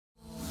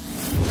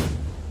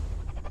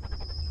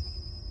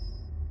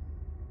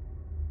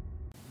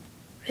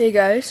Hey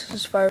guys,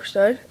 this is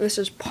Fireworkstud. This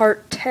is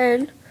part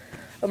 10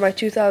 of my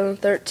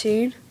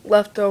 2013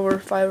 leftover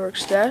firework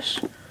stash.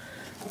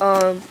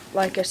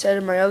 Like I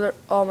said in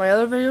all my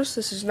other videos,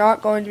 this is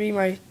not going to be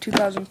my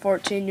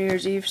 2014 New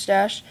Year's Eve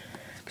stash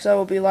because I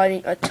will be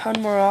lighting a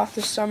ton more off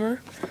this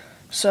summer.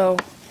 So,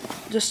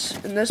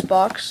 just in this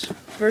box,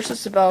 first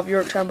it's the Belle of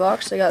Yorktown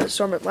box. I got the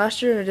assortment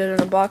last year and I did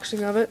an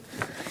unboxing of it.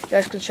 You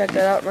guys can check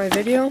that out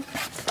in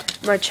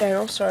my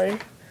channel, sorry.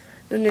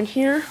 And in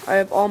here, I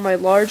have all my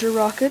larger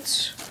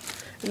rockets.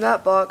 In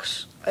that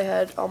box, I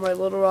had all my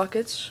little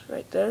rockets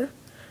right there.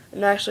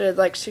 And actually I had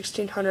like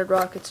 1,600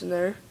 rockets in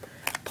there.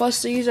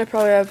 Plus these, I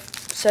probably have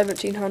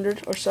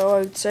 1,700 or so, I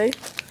would say.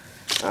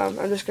 I'm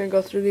just going to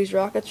go through these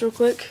rockets real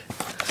quick.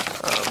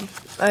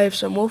 I have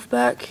some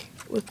Wolfpack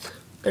with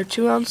their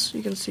 2 ounce.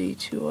 You can see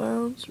 2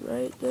 ounce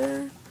right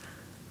there.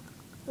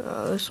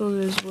 This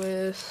one is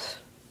with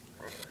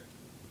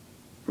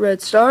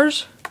red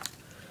stars.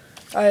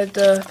 I have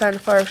the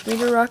Fireworks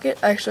meter rocket.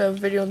 I actually have a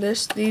video on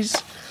this. These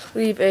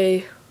leave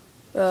a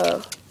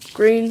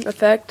green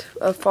effect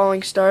of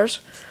falling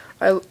stars.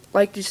 I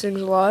like these things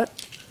a lot.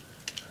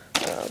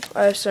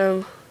 I have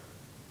some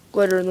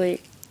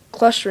glitteringly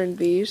clustering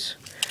bees.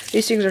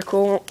 These things are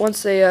cool.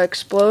 Once they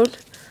explode,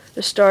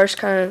 the stars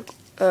kind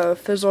of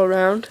fizzle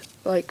around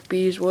like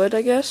bees would,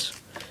 I guess.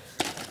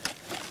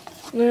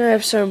 And then I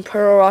have some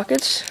pearl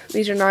rockets.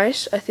 These are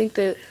nice. I think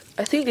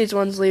these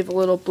ones leave a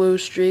little blue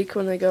streak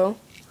when they go.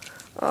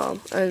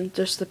 And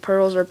just the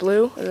pearls are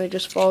blue and they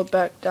just fall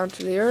back down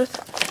to the earth.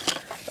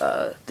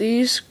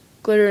 These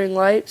glittering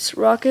lights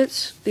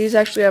rockets, these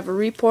actually have a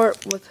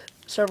report with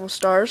several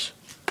stars.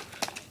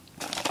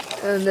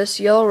 And this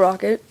yellow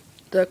rocket,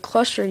 the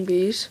clustering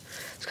bees,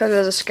 it's kind of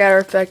has a scatter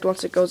effect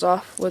once it goes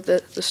off with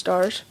the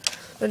stars.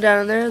 And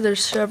down there,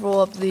 there's several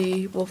of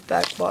the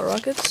Wolfpack bottle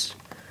rockets.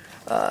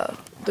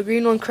 The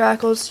green one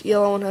crackles,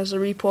 yellow one has a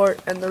report,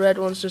 and the red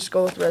ones just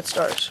go with red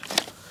stars.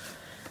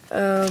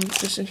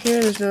 Just in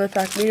here, there's another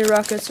pack of meteor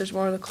rockets. There's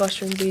one of the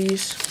clustering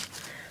bees,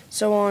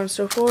 so on and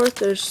so forth.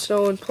 There's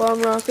snow and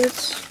plum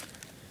rockets,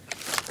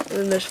 and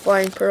then there's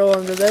flying pearl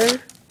under there.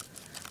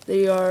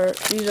 These are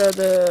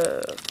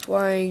the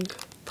flying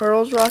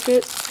pearls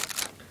rocket,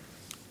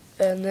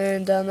 and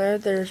then down there,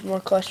 there's more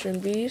clustering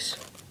bees.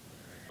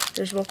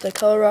 There's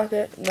multicolor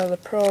rocket, another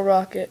pearl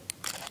rocket,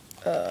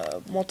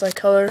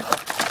 multicolor,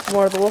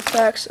 more of the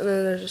Wolfpacks, and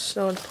then there's a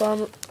snow and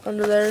plum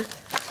under there.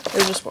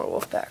 There's just more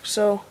Wolfpacks.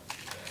 So.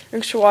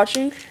 Thanks for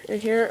watching.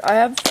 And here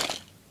I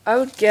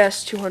would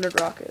guess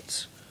 200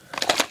 rockets.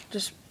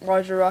 Just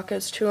larger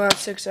rockets, 2 ounce,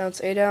 6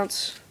 ounce, 8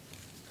 ounce.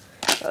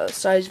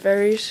 Size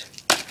varies.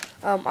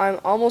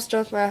 I'm almost done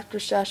with my after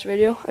stash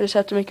video. I just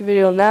have to make a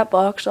video in that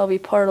box. I'll be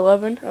part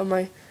 11 of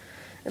my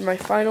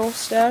final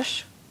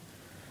stash.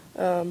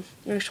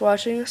 Thanks for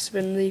watching. This has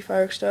been the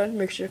Fireworkstud.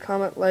 Make sure to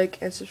comment,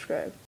 like, and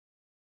subscribe.